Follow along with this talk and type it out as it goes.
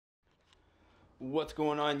What's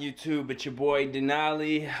going on, YouTube? It's your boy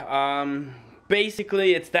Denali.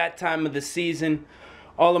 Basically, it's that time of the season.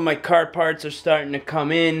 All of my car parts are starting to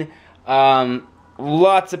come in.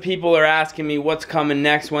 Lots of people are asking me what's coming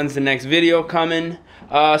next, when's the next video coming.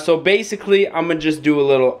 So basically, I'm gonna just do a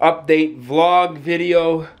little update vlog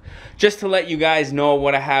video just to let you guys know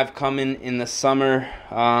what I have coming in the summer.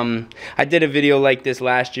 I did a video like this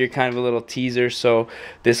last year, kind of a little teaser, so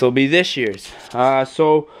this will be this year's.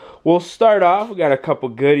 So we'll start off. We got a couple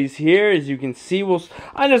goodies here, as you can see.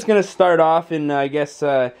 I'm just gonna start off in, I guess,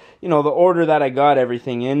 you know, the order that I got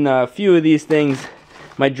everything in. A few of these things,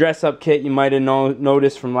 my dress-up kit, you might have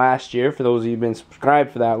noticed from last year. For those of you who've been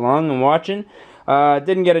subscribed for that long and watching,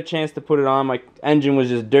 didn't get a chance to put it on. My engine was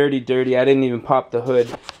just dirty. I didn't even pop the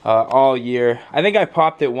hood all year. I think I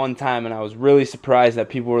popped it one time, and I was really surprised that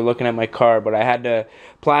people were looking at my car. But I had to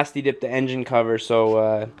plasti dip the engine cover,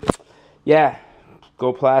 so yeah.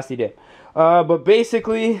 Go plasti dip. But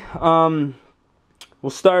basically, we'll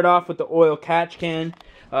start off with the oil catch can.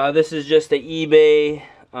 This is just an eBay.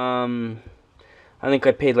 I think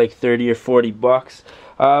I paid like 30 or 40 bucks.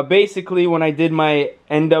 Basically, when I did my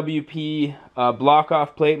NWP block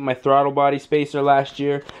off plate, my throttle body spacer last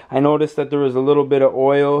year, I noticed that there was a little bit of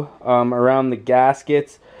oil around the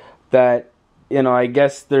gaskets. That, you know, I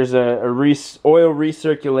guess there's a oil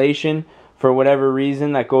recirculation for whatever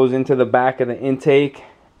reason that goes into the back of the intake.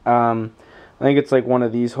 I think it's like one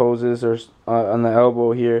of these hoses or on the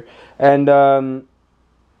elbow here, and I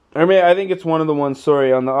think it's one of the ones,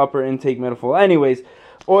 sorry, on the upper intake manifold. Anyways,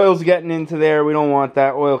 oil's getting into there. We don't want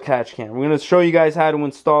that. Oil catch can. We're going to show you guys how to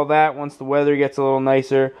install that once the weather gets a little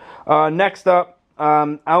nicer. Next up,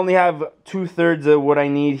 I only have 2/3 of what I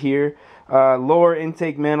need here. Lower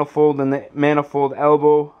intake manifold and the manifold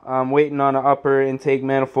elbow. I'm waiting on an upper intake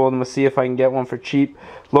manifold. I'm going to see if I can get one for cheap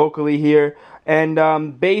locally here.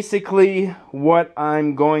 And basically what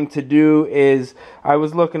I'm going to do is, I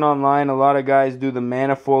was looking online, a lot of guys do the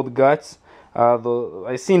manifold guts.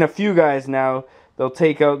 I've seen a few guys now, they'll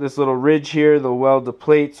take out this little ridge here, they'll weld the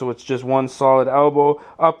plate so it's just one solid elbow.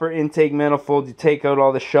 Upper intake manifold, you take out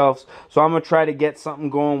all the shelves. So I'm going to try to get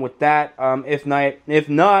something going with that. If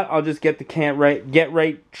not, I'll just get the get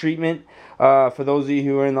right treatment. For those of you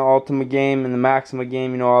who are in the Altima game and the Maxima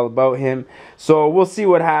game, you know all about him. So we'll see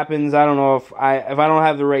what happens. I don't know if I don't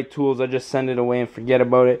have the right tools, I just send it away and forget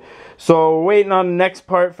about it. So we're waiting on the next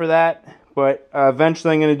part for that. But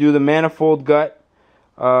eventually I'm going to do the manifold gut.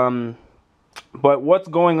 But what's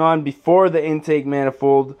going on before the intake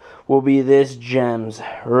manifold will be this gems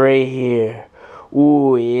right here.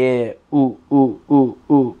 Ooh, yeah.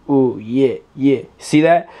 Ooh, yeah. See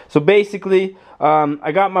that? So basically,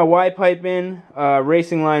 I got my Y pipe in,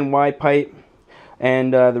 Racing Line Y pipe,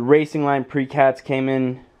 and the Racing Line pre-cats came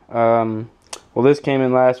in. Well, this came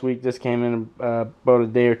in last week. This came in about a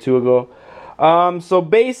day or two ago. So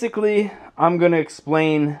basically, I'm going to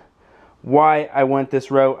explain why I went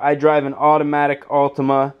this route. I drive an automatic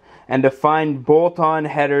Altima, and to find bolt-on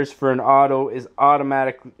headers for an auto is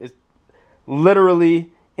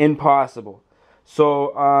literally impossible.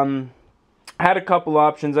 So I had a couple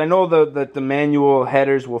options. I know that the manual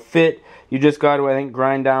headers will fit. You just got to, I think,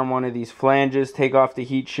 grind down one of these flanges, take off the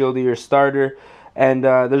heat shield of your starter, and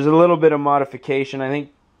there's a little bit of modification. I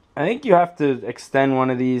think you have to extend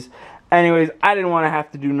one of these. Anyways, I didn't want to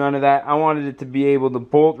have to do none of that. I wanted it to be able to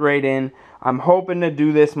bolt right in. I'm hoping to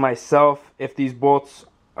do this myself if these bolts,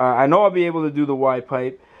 I know I'll be able to do the Y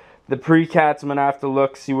pipe. The pre-cats, I'm going to have to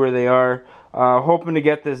look, see where they are. Hoping to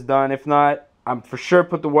get this done. If not, I'm for sure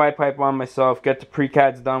put the Y pipe on myself, get the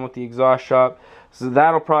pre-cats done with the exhaust shop. So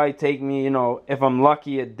that'll probably take me, you know, if I'm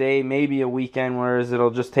lucky, a day, maybe a weekend, whereas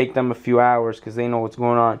it'll just take them a few hours because they know what's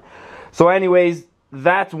going on. So anyways,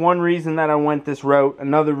 that's one reason that I went this route.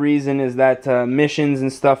 Another reason is that missions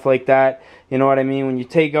and stuff like that, you know what I mean? When you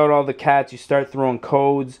take out all the cats, you start throwing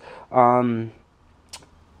codes. And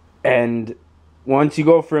once you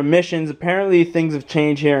go for emissions, apparently things have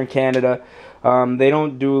changed here in Canada. They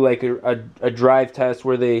don't do like a drive test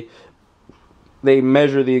where they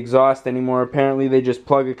measure the exhaust anymore. Apparently they just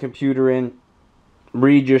plug a computer in,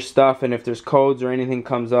 read your stuff, and if there's codes or anything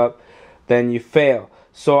comes up, then you fail.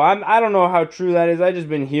 So I don't know how true that is. I just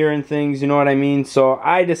been hearing things, you know what I mean? So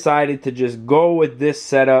I decided to just go with this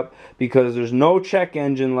setup because there's no check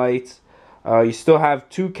engine lights. You still have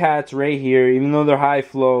two cats right here, even though they're high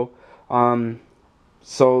flow.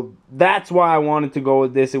 So that's why I wanted to go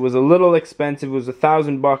with this. It was a little expensive. It was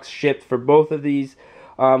 $1,000 shipped for both of these,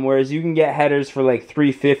 whereas you can get headers for like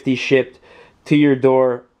 $350 shipped to your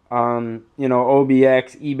door. You know,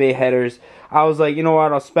 OBX, eBay headers. I was like, you know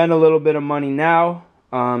what? I'll spend a little bit of money now.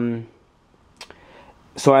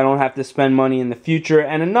 so I don't have to spend money in the future.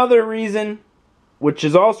 And another reason, which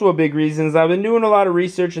is also a big reason, is I've been doing a lot of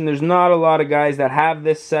research and there's not a lot of guys that have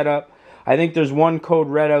this setup. I think there's one Code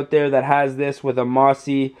Red out there that has this with a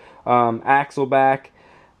Mossy axle back.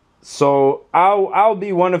 So I'll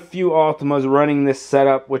be one of few Altimas running this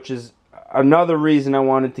setup, which is another reason I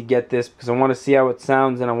wanted to get this, because I want to see how it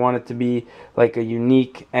sounds and I want it to be like a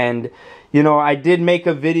unique. And you know, I did make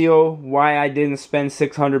a video why I didn't spend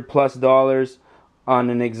 $600+ on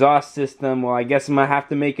an exhaust system. Well, I guess I'm gonna have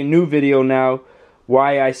to make a new video now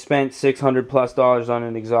why I spent $600+ on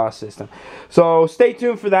an exhaust system. So stay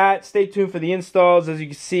tuned for that. Stay tuned for the installs. As you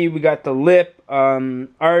can see, we got the lip. I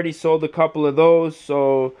already sold a couple of those,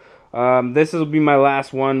 so this will be my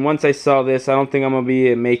last one. Once I sell this, I don't think I'm gonna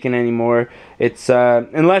be making any more. It's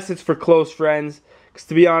unless it's for close friends, because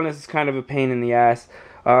to be honest, it's kind of a pain in the ass.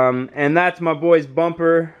 And that's my boy's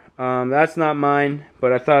bumper. That's not mine,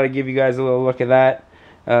 but I thought I'd give you guys a little look at that.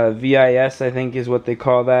 VIS, I think, is what they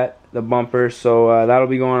call that, the bumper. So that'll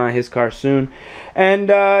be going on his car soon. And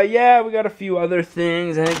yeah, we got a few other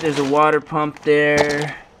things. I think there's a water pump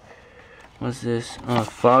there. What's this? Oh,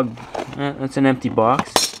 fog. That's an empty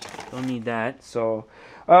box. Don't need that. So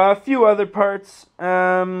a few other parts.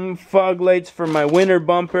 Fog lights for my winter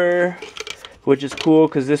bumper, which is cool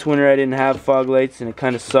because this winter I didn't have fog lights and it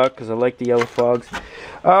kind of sucked because I like the yellow fogs.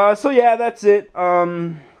 So yeah, that's it.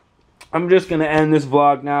 I'm just going to end this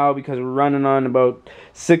vlog now because we're running on about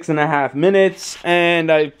 6.5 minutes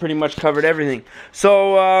and I pretty much covered everything.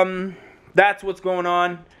 So that's what's going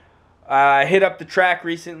on. I hit up the track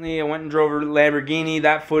recently. I went and drove a Lamborghini.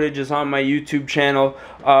 That footage is on my YouTube channel.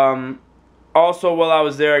 Also, while I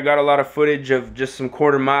was there, I got a lot of footage of just some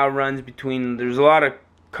quarter-mile runs between. There's a lot of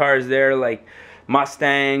cars there, like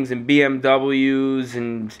Mustangs and BMWs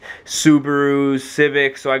and Subarus,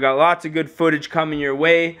 Civics. So I got lots of good footage coming your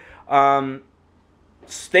way.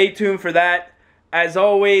 Stay tuned for that. As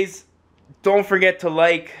always, don't forget to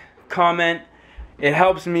like, comment. It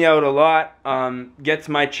helps me out a lot, gets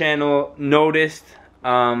my channel noticed,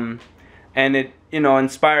 and it, you know,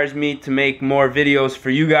 inspires me to make more videos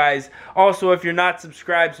for you guys. Also, if you're not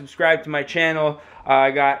subscribed, subscribe to my channel.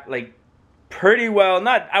 I got like pretty well,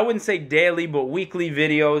 not, I wouldn't say daily, but weekly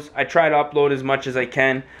videos. I try to upload as much as I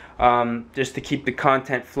can, just to keep the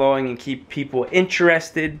content flowing and keep people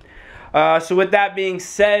interested. So with that being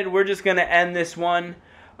said, we're just gonna end this one.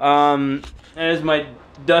 There's my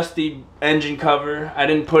dusty engine cover. I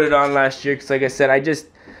didn't put it on last year because, like I said, I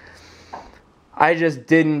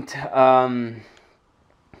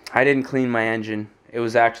didn't clean my engine. It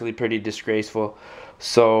was actually pretty disgraceful.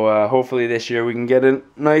 So hopefully this year we can get it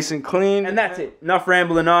nice and clean. And that's it. Enough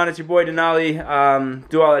rambling on. It's your boy Denali.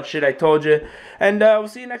 Do all that shit I told you, and we'll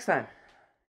see you next time.